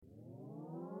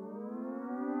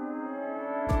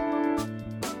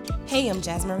Hey, I'm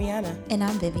Jasmine Rihanna. And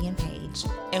I'm Vivian Page.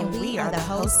 And we are the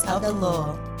hosts of The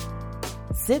Lure.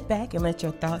 Sit back and let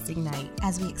your thoughts ignite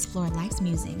as we explore life's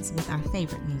musings with our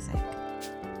favorite music.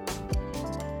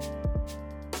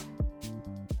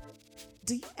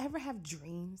 Do you ever have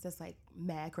dreams that's like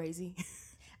mad crazy?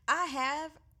 I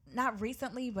have, not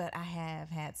recently, but I have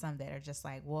had some that are just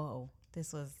like, whoa,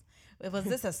 was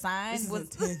this a sign? This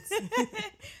is Is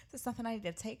this something I need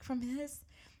to take from this?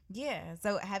 Yeah.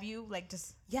 So have you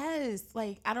just... Yes.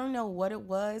 I don't know what it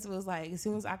was. It was as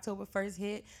soon as October 1st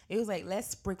hit, it was let's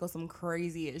sprinkle some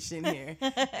crazy-ish in here.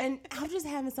 And I'm just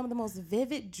having some of the most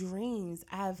vivid dreams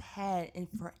I've had in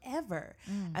forever.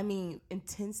 I mean,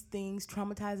 intense things,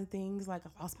 traumatizing things, I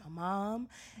lost my mom.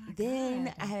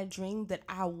 Then I had a dream that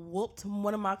I whooped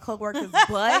one of my coworkers'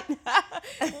 butt.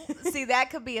 See, that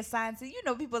could be a sign.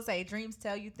 So, people say dreams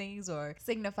tell you things or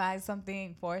signify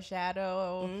something,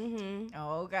 foreshadow. Mm-hmm.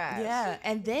 Oh, gosh. Yeah.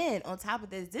 And then on top of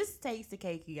this takes the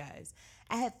cake, you guys.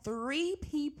 I had three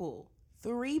people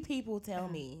tell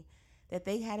me that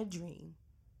they had a dream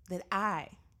that I,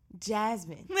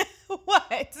 Jasmine,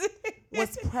 what?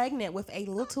 was pregnant with a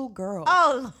little girl.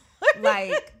 Oh,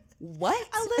 what?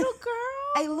 A little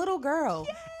girl? A little girl.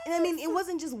 Yes. And I mean, it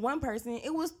wasn't just one person.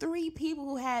 It was three people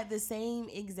who had the same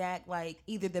exact,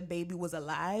 either the baby was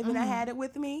alive and I had it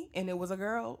with me and it was a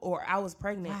girl, or I was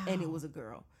pregnant and it was a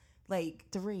girl.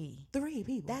 Three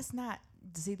people. That's not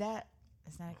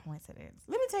a coincidence.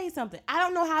 Let me tell you something. I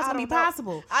don't know how it's going to be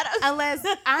possible unless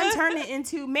I'm turning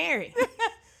into Mary.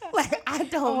 I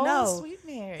don't know. Sweet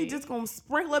Mary. He's just going to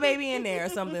sprinkle a baby in there or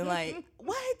something.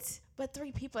 What? But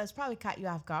three people has probably caught you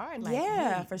off guard.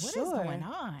 Yeah, for what sure. What is going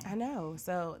on? I know.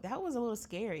 So that was a little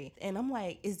scary. And I'm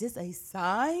like, is this a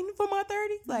sign for my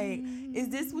 30s? Is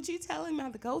this what you telling me I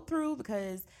have to go through?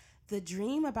 Because the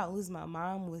dream about losing my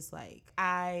mom was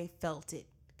I felt it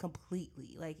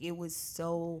completely. It was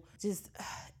so just,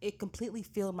 it completely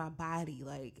filled my body.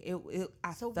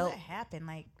 I felt. What happened?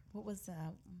 What was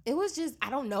It was just,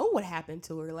 I don't know what happened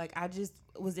to her. I just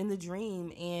was in the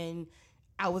dream and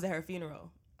I was at her funeral.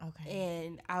 Okay.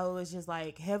 And I was just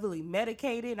heavily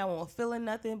medicated. I wasn't feeling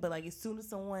nothing. But as soon as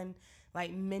someone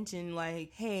mentioned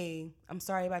hey, I'm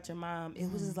sorry about your mom,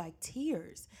 it was just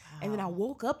tears. Wow. And then I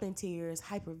woke up in tears,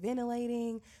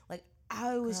 hyperventilating.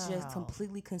 I was just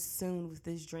completely consumed with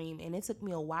this dream. And it took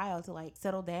me a while to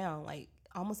settle down,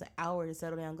 almost an hour to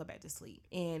settle down and go back to sleep.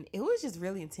 And it was just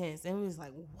really intense. And it was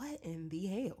what in the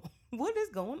hell? What is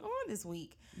going on this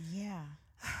week? Yeah.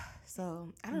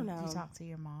 So, I don't know. Did you talk to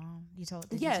your mom? Did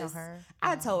you tell her?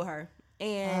 I told her.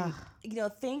 And,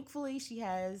 thankfully she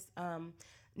has,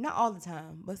 not all the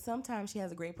time, but sometimes she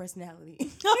has a great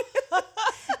personality.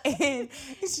 And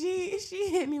she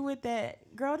hit me with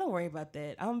that, girl, don't worry about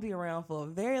that. I'm going to be around for a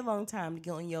very long time to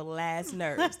get on your last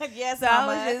nerves. Yes, so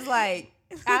Mama. I was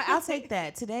just I'll take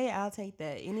that. Today, I'll take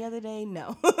that. Any other day,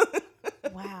 no.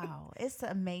 Wow. It's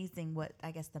amazing what,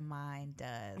 I guess, the mind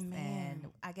does. Man.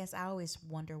 And I guess I always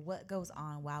wonder what goes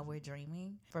on while we're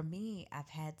dreaming. For me, I've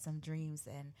had some dreams,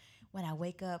 and when I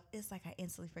wake up, it's I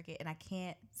instantly forget, and I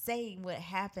can't say what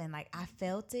happened. I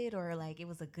felt it, or it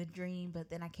was a good dream, but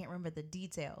then I can't remember the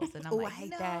details. And I'm I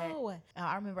hate no. that.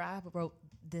 I remember I wrote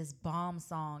this bomb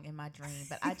song in my dream,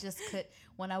 but I just could,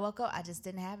 when I woke up, I just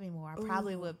didn't have it anymore. I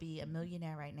probably would be a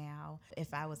millionaire right now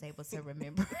if I was able to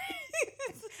remember.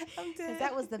 I'm dead.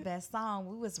 That was the best song.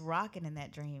 We was rocking in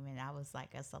that dream, and I was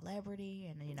a celebrity,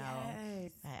 and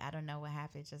yes. I don't know what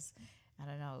happened. I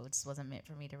don't know. It just wasn't meant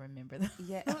for me to remember them.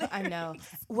 Yeah, I know.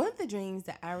 One of the dreams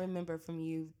that I remember from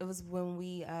you, it was when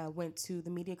we went to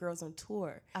the Media Girls on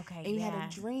tour. Okay, and you had a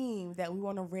dream that we were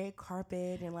on a red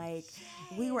carpet and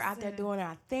we were out there doing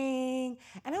our thing.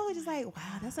 And I was just wow,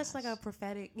 that's such a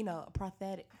prophetic,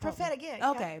 Prophetic, yeah.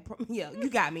 Okay, yeah, you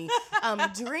got me.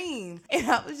 Dream.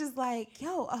 And I was just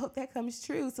yo, I hope that comes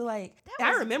true. So I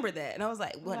remember that. And I was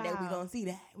one day we're going to see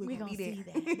that. We're going to be there.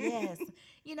 See that. Yes.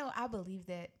 I believe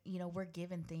that, we're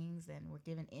given things and we're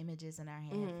given images in our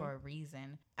head for a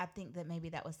reason. I think that maybe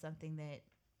that was something that,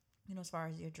 as far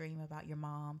as your dream about your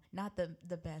mom, not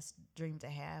the best dream to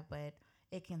have, but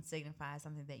it can signify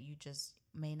something that you just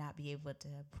may not be able to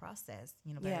process,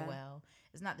 very well.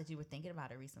 It's not that you were thinking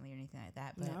about it recently or anything like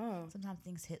that, but sometimes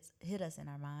things hit us in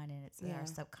our mind, and it's our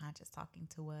subconscious talking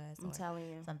to us. I'm telling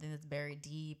you. Something that's buried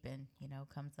deep and,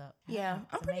 comes up. Yeah,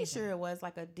 I'm pretty sure it was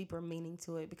a deeper meaning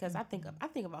to it, because I think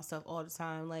about stuff all the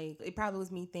time. It probably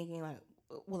was me thinking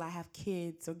will I have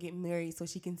kids or get married so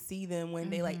she can see them when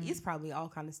they it's probably all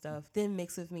kind of stuff. Then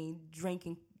mixed with me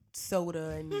drinking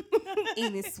soda and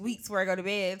eating sweets before I go to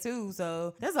bed too.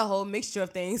 So there's a whole mixture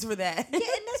of things for that. Yeah,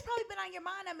 and that's probably been on your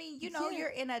mind. I mean, you're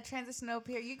in a transitional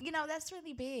period. That's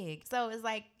really big. So it's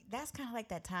that's kind of like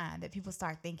that time that people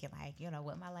start thinking like, you know,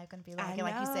 what my life gonna be like, I and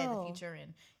like you said, the know. future,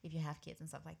 and if you have kids and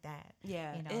stuff like that.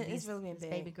 Yeah, You know, it's really been this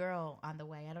big. baby girl on the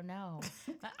way. I don't know.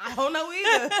 I don't know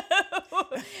either.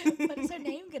 What is her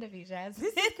name gonna be,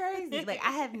 Jasmine? This is crazy. Like,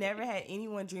 I have never had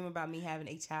anyone dream about me having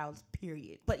a child,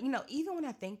 period. But, you know, even when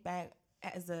I think back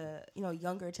as a, you know,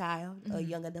 younger child, a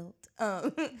young adult,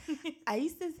 I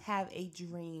used to have a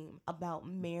dream about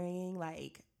marrying,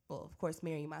 like, well, of course,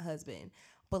 marrying my husband.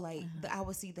 But, like, I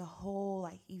would see the whole,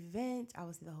 like, event. I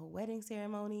would see the whole wedding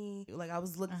ceremony. Like, I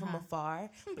was looking from afar.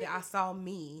 But I saw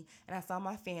me, and I saw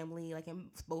my family, like, in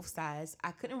both sides.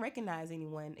 I couldn't recognize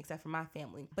anyone except for my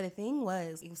family. But the thing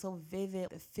was, it was so vivid.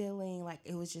 The feeling, like,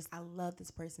 it was just, I love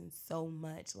this person so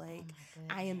much. Like,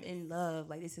 I am in love.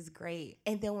 Like, this is great.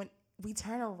 And then when we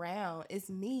turn around, it's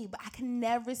me, but I can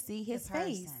never see his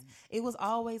face. It was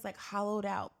always like hollowed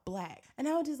out black. And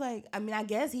I was just like, I mean, I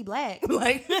guess he black.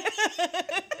 Like,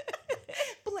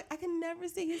 but like, I can never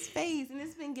see his face. And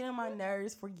it's been getting on my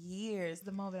nerves for years.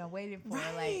 The moment I'm waiting for.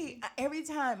 Right. Like, every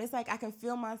time, it's like I can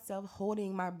feel myself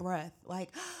holding my breath. Like,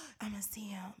 I'm going to see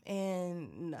him.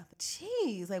 And nothing.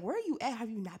 Jeez, like, where are you at? Have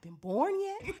you not been born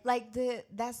yet? like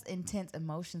that's intense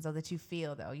emotions though that you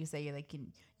feel though. You say you're like,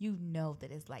 you know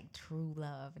that it's like true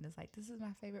love, and it's like, this is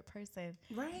my favorite person.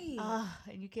 Right.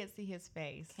 And you can't see his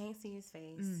face. Can't see his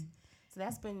face. So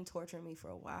that's been torturing me for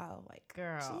a while. Like,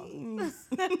 Girl. jeez.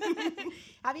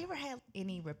 Have you ever had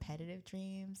any repetitive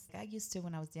dreams? I used to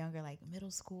when I was younger, like middle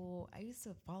school. I used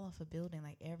to fall off a building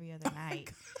like every other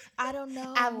night. I don't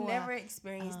know. I've never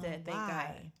experienced that, thank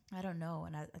why? God. I don't know.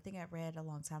 And I think I read a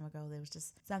long time ago, there was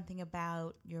just something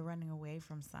about you're running away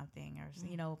from something, or,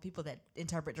 you know, people that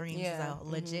interpret dreams as a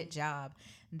legit job.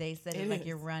 They said it like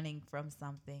you're running from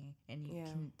something and you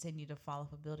continue to fall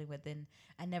off a building, but then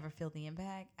I never feel the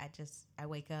impact. I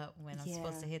wake up when I'm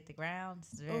supposed to hit the ground.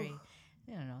 It's very,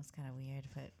 I don't know, it's kind of weird,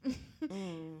 but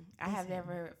I have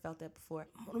never felt that before.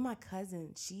 One of my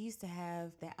cousins, she used to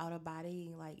have that out of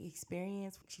body like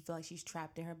experience. She feel like she's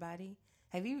trapped in her body.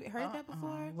 Have you heard that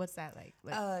before? What's that like?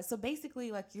 So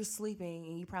basically, like, you're sleeping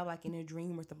and you're probably like in a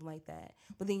dream or something like that.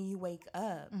 But then you wake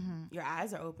up, your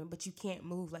eyes are open, but you can't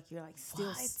move. Like, you're like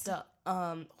still stuck.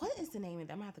 What is the name of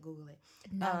that? I'm gonna have to Google it.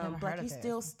 No, I've never but heard like, of you're it.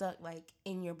 still stuck like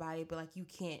in your body, but like you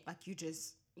can't. Like, you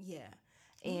just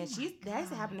And that used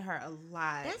to happen to her a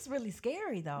lot. That's really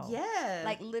scary though. Yeah.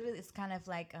 Like literally, it's kind of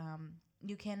like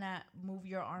you cannot move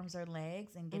your arms or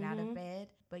legs and get out of bed,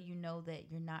 but you know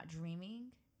that you're not dreaming.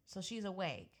 So she's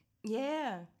awake.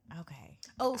 Yeah. Okay.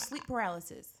 Oh, sleep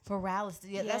paralysis. Paralysis.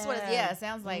 Yeah, that's what it, it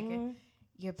sounds like.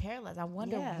 You're paralyzed. I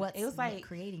wonder what's it was like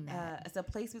creating that. It's a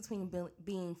place between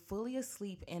being fully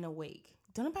asleep and awake.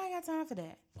 Don't nobody got time for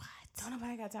that. What? Don't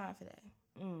nobody got time for that.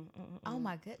 Oh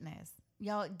my goodness.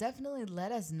 Y'all definitely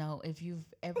let us know if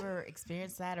you've ever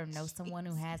experienced that or know someone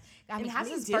who has. I mean, how do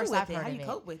this you is deal first with I've it? heard How do of you it.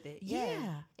 cope with it?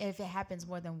 Yeah. If it happens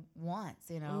more than once,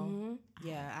 you know.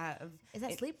 Yeah. Is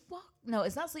that sleepwalk? No,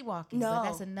 it's not sleepwalking. No. But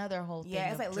that's another whole thing. Yeah,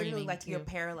 it's of like literally dreaming, like too. you're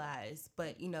paralyzed,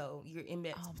 but you know, you're in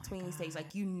that Oh my between stage. God.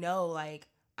 Like, you know, like,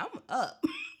 I'm up,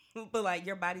 but like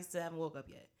your body still haven't woke up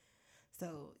yet.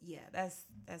 So yeah, that's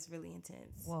really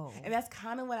intense. Whoa. And that's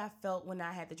kind of what I felt when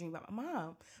I had the dream about my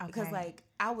mom. Because Okay. like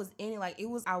I was in it, like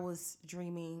I was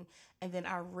dreaming, and then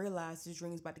I realized the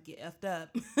dream was about to get effed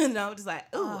up. And I was just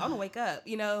like, ooh, I'm gonna wake up,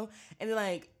 you know? And then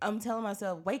like I'm telling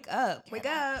myself, wake up,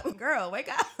 girl,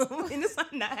 wake up. And it's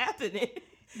like not happening.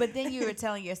 But then you were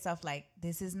telling yourself, like,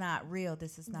 this is not real.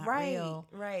 This is not real.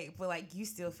 Right. But like you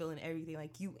still feeling everything,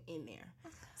 like you in there.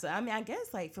 So I mean, I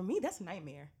guess like for me, that's a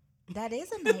nightmare. That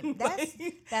is a nightmare.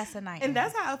 That's a nightmare. And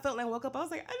that's how I felt when I woke up. I was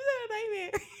like, I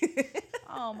just had a nightmare.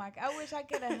 Oh my God. I wish I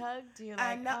could have hugged you. Like,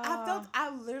 I know. I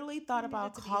literally thought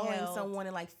about to be calling held. someone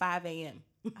at like 5 a.m.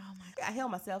 Oh my I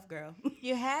held myself, girl.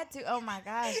 You had to. Oh my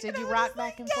gosh. Did you I rock was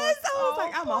back and yes, forth? I was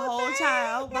like, I'm a poor whole thing.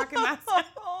 child rocking myself.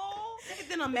 And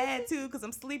then I'm mad too because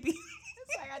I'm sleepy.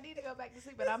 It's like, I need to go back to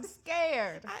sleep, but I'm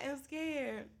scared. I am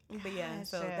scared. But yeah, Gosh,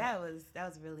 so shit. that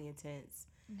was really intense.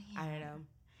 I don't know.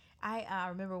 I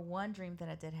remember one dream that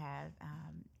I did have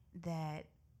that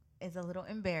is a little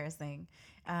embarrassing.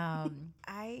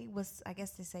 I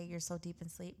guess they say you're so deep in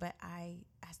sleep, but I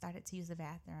started to use the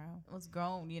bathroom. I was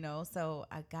grown, you know, so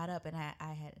I got up and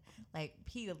I had like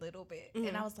peed a little bit.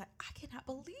 And I was like, I cannot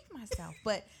believe myself.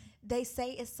 But they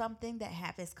say it's something that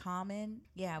happens common.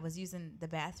 Yeah, I was using the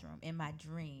bathroom in my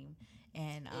dream.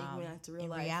 And went out to real in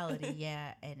life. reality,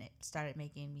 yeah, and it started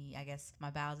making me, I guess my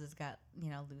bowels just got,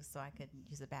 loose, so I could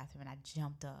use the bathroom, and I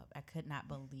jumped up. I could not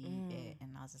believe it,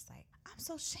 and I was just like, I'm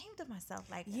so ashamed of myself.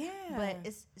 Like, yeah. But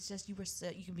it's just you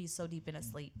can be so deep in a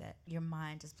sleep that your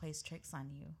mind just plays tricks on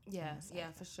you. Yeah, yeah,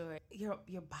 for sure. Your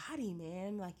body,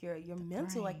 man, like your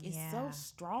mental, brain, like it's yeah. so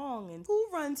strong. And who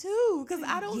run too? Because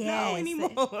I don't know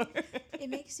anymore. It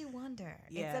makes you wonder.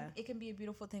 Yeah. It can be a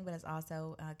beautiful thing, but it's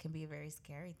also can be a very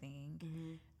scary thing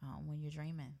when you're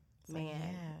dreaming. So,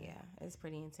 Man, yeah, it's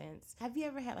pretty intense. Have you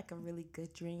ever had like a really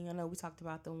good dream? I know we talked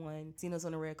about the one, seen us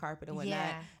on the red carpet and whatnot.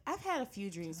 Yeah. I've had a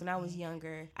few dreams when I was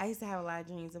younger. I used to have a lot of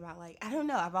dreams about like, I don't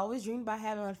know, I've always dreamed about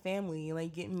having a family and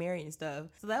like getting married and stuff.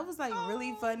 So that was like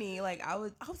really funny. Like I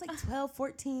was like 12,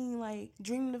 14, like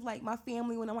dreaming of like my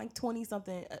family when I'm like 20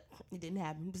 something. It didn't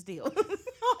happen, but still.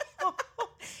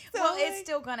 Well, it's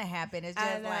still gonna happen. It's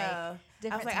just like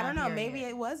different. I was like, time I don't know. period. Maybe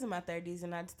it was in my 30s,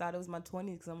 and I just thought it was my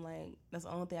 20s because I'm like, that's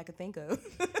the only thing I could think of.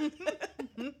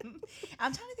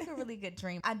 I'm trying to think of a really good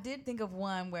dream. I did think of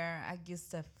one where I used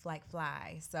to like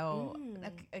fly. So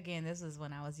again, this was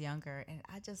when I was younger, and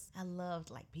I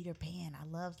loved like Peter Pan. I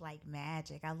loved like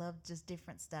magic. I loved just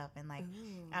different stuff, and like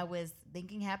I was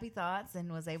thinking happy thoughts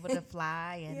and was able to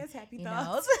fly. And yes, happy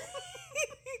thoughts.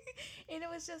 And it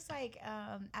was just like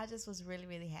I just was really,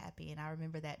 really happy, and I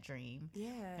remember that dream.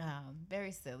 Yeah.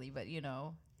 Very silly, but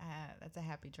that's a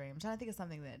happy dream. I'm trying to think of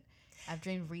something that I've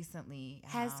dreamed recently.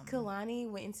 Has Kalani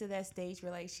went into that stage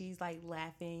where like she's like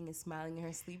laughing and smiling in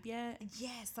her sleep yet?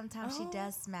 Yes, sometimes she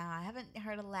does smile. I haven't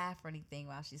heard her laugh or anything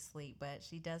while she's asleep, but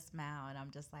she does smile, and I'm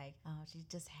just like, oh, she's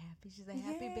just happy. She's a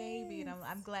happy baby, and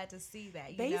I'm glad to see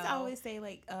that. They used to always say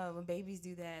like when babies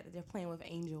do that, they're playing with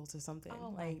angels or something.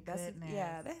 Oh like my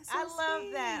goodness. That's so I love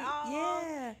sweet. that. Aww.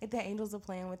 Yeah, if the angels are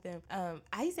playing with them.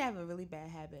 I used to have a really bad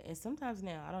habit, and sometimes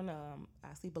now I don't know.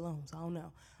 I sleep alone, so I don't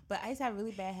know. But I used to have a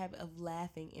really bad habit of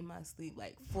laughing in my sleep,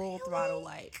 like full throttle,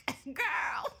 like,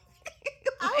 girl.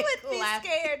 I would be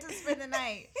scared to spend the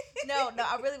night. No,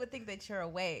 I really would think that you're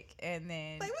awake, and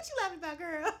then like, what you laughing about,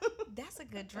 girl? That's a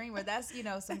good dream, or that's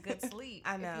some good sleep.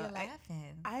 I know. If you're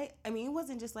laughing. I mean, it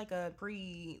wasn't just like a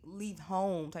pre-leave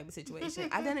home type of situation.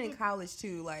 I done it in college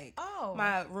too. Like,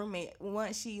 my roommate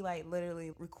once she like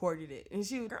literally recorded it, and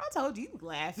she was, girl, I told you you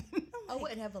laughing. I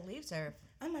wouldn't have believed her.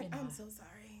 I'm like, I'm so sorry.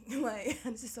 Like,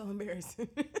 this is so embarrassing.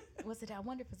 I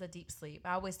wonder if it's a deep sleep.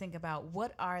 I always think about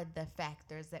what are the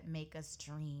factors that make us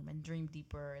dream and dream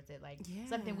deeper. Is it like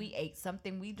something we ate,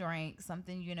 something we drank,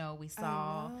 something we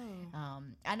saw?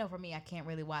 I know for me, I can't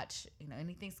really watch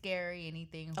anything scary,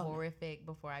 anything horrific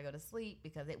before I go to sleep,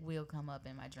 because it will come up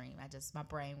in my dream. My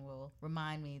brain will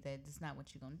remind me that it's not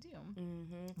what you're gonna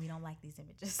do. We don't like these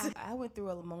images. I went through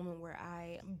a moment where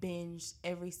I binged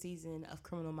every season of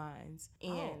Criminal Minds,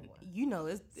 and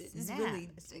it's really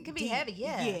it can be heavy.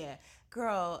 Yeah,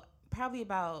 girl, probably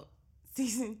about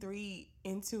season 3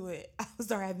 into it, I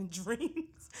started having dreams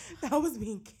that I was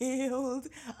being killed.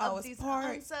 I was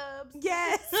part unsubs.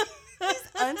 Yes. These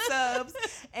unsubs.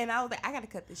 And I was like, I gotta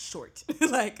cut this short.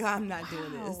 Like, I'm not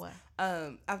doing this.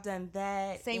 I've done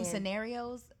that. Same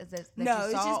scenarios? No,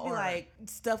 it's just be like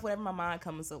stuff whatever my mind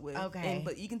comes up with. Okay.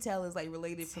 But you can tell it's like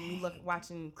related from me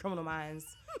watching Criminal Minds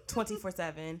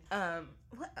 24/7.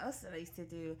 What else did I used to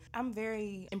do? I'm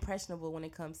very impressionable when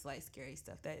it comes to like scary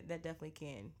stuff. That definitely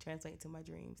can translate to my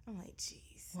dreams. I'm like, jeez.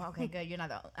 Well, okay, good.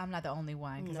 I'm not the only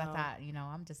one, because I thought,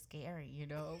 I'm just scary,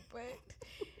 but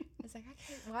it's like, I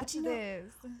can't watch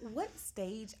this. What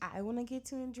stage I want to get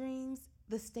to in dreams?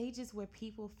 The stages where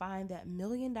people find that $1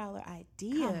 million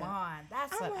idea. Come on,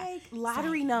 that's like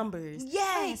lottery numbers.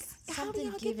 Yes, like,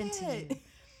 something given to you.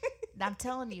 I'm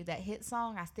telling you, that hit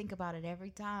song, I think about it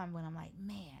every time when I'm like,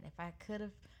 man, if I could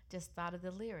have just thought of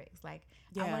the lyrics. Like,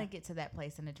 I want to get to that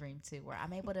place in a dream too, where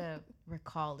I'm able to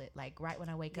recall it. Like, right when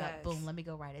I wake up, boom, let me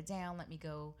go write it down. Let me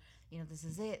go, this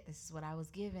is it. This is what I was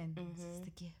given. This is the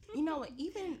gift.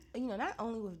 Even, not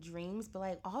only with dreams, but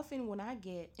like often when I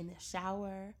get in the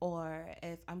shower or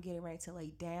if I'm getting ready to lay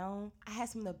down, I have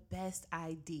some of the best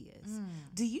ideas.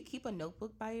 Do you keep a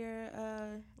notebook by your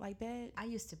bed? I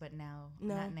used to, but no,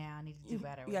 not now. I need to do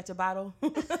better. You got your bottle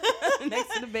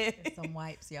next to the bed. Some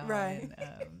wipes, y'all. Right.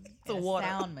 And, some water.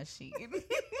 Sound machine.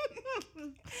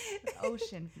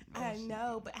 Ocean. I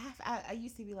know, but I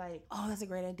used to be like, oh, that's a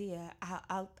great idea.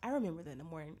 I remember that in the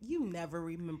morning. You never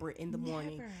remember it in the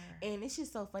morning. And it's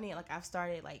just so funny. Like, I've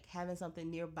started like having something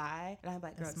nearby, and I'm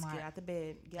like, girl, just get out the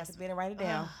bed. Get out the bed and write it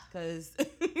down, because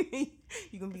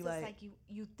you're going to be like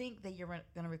you think that you're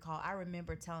going to recall. I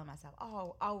remember telling myself,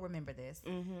 oh, I'll remember this.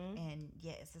 And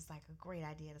yes, it's like a great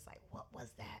idea. It's like, what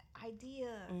was that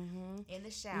idea? In the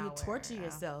shower. You torture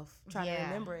yourself trying to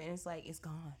remember it, and it's like, it's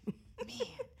gone. Man,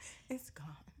 it's gone.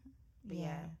 But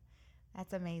yeah.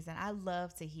 That's amazing. I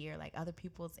love to hear like other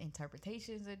people's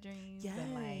interpretations of dreams. Yes.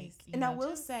 And like, and I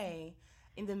will say,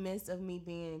 in the midst of me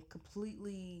being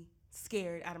completely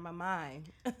scared out of my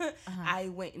mind, I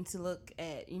went to look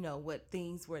at, what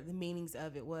things were, the meanings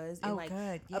of it was. And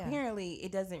good. Yeah. Apparently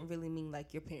it doesn't really mean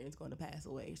like your parents going to pass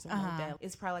away or something like that.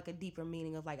 It's probably like a deeper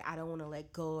meaning of like, I don't want to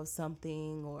let go of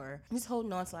something, or just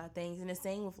holding on to a lot of things. And the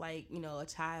same with like, a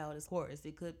child, of course.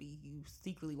 It could be you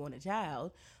secretly want a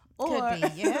child. Or,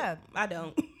 could be, yeah. I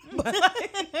don't. But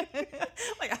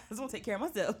like I just want to take care of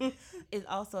myself. It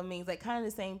also means like kind of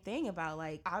the same thing about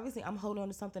like, obviously I'm holding on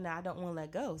to something that I don't want to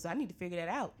let go. So I need to figure that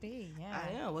out.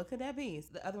 I know. What could that be?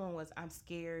 The other one was I'm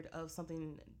scared of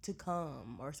something to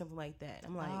come or something like that.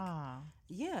 I'm like,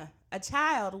 yeah, a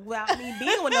child without me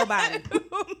being with nobody.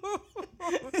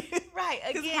 Right.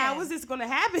 Again. How is this going to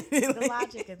happen? The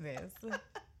logic of this.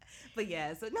 But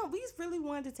yeah, so no, we just really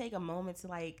wanted to take a moment to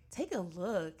like take a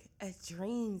look at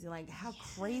dreams and like how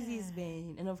crazy it's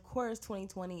been. And of course,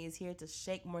 2020 is here to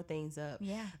shake more things up.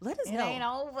 Yeah. Let us know. It ain't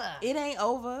over. It ain't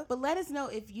over. But let us know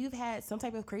if you've had some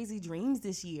type of crazy dreams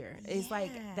this year. It's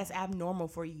like that's abnormal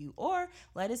for you. Or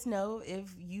let us know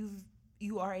if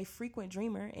you are a frequent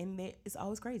dreamer and it's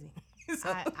always crazy.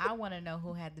 So. I want to know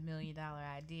who had the $1 million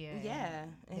idea. Yeah.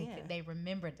 They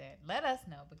remembered it. Let us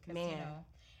know because,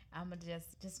 I'm going to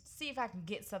just see if I can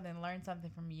get something, learn something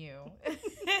from you.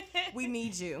 We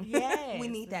need you. Yes. We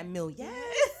need that million.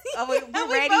 Yes. Oh,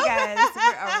 we're ready, guys.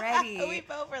 We're ready. We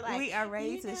both are like, we are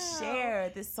ready to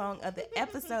share this song of the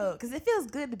episode because it feels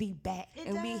good to be back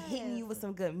and be hitting you with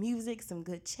some good music, some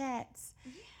good chats.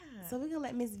 Yeah. So we're going to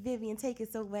let Miss Vivian take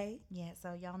us away. Yeah,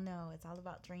 so y'all know it's all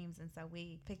about dreams. And so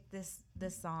we picked this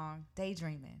song,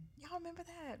 Daydreaming. Y'all remember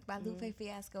that? By Lupe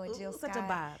Fiasco and Jill Scott. Such a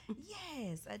vibe.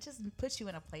 Yes. It just puts you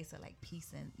in a place of like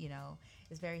peace and,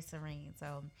 it's very serene.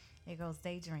 So it goes,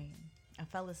 Daydream. I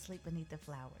fell asleep beneath the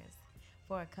flowers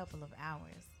for a couple of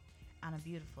hours on a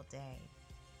beautiful day.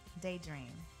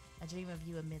 Daydream. I dream of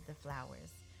you amid the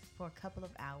flowers for a couple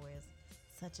of hours.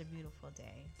 Such a beautiful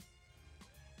day.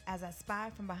 As I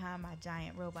spy from behind my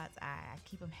giant robot's eye, I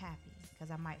keep him happy because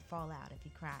I might fall out if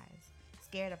he cries.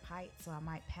 Scared of heights, so I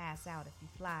might pass out if he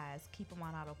flies. Keep him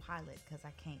on autopilot because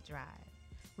I can't drive.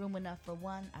 Room enough for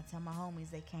one, I tell my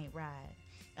homies they can't ride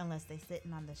unless they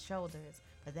sitting on the shoulders,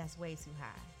 but that's way too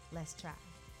high. Let's try.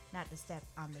 Not to step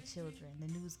on the children, the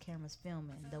news cameras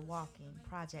filming, the walking,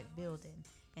 project building.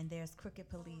 And there's crooked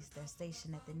police, they're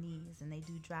stationed at the knees, and they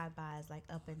do drive-bys like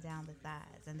up and down the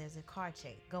thighs. And there's a car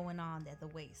chase going on at the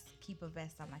waist. Keep a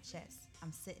vest on my chest.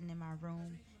 I'm sitting in my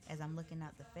room as I'm looking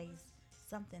out the face.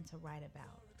 Something to write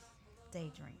about.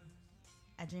 Daydream.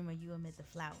 I dream of you amid the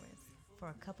flowers for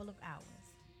a couple of hours.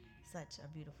 Such a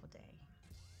beautiful day.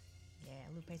 Yeah,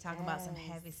 Lupe talking about some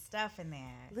heavy stuff in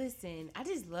there. Listen, I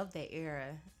just love that era.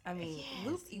 I mean,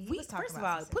 Lupe, first of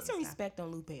all, put some respect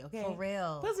on Lupe, okay? For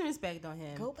real. Put some respect on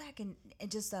him. Go back and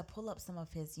just pull up some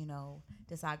of his,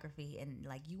 discography, and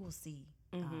like you will see.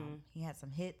 He had some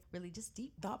hits, really just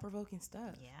deep, thought-provoking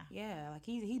stuff. Yeah, like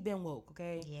he been woke,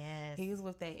 okay? Yes, he was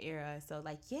with that era. So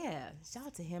like, shout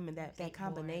out to him and that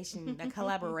combination, that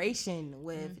collaboration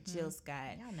with Jill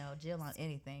Scott. Y'all know Jill on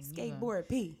anything. Skateboard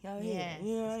P. Yeah,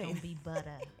 it's gonna be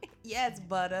butter. Yes,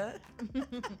 butter.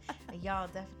 Y'all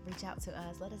definitely reach out to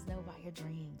us. Let us know about your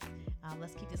dreams.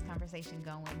 Let's keep this conversation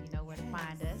going. You know where to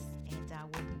find us, and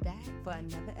we'll be back for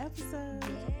another episode.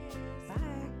 Yes.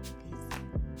 Bye.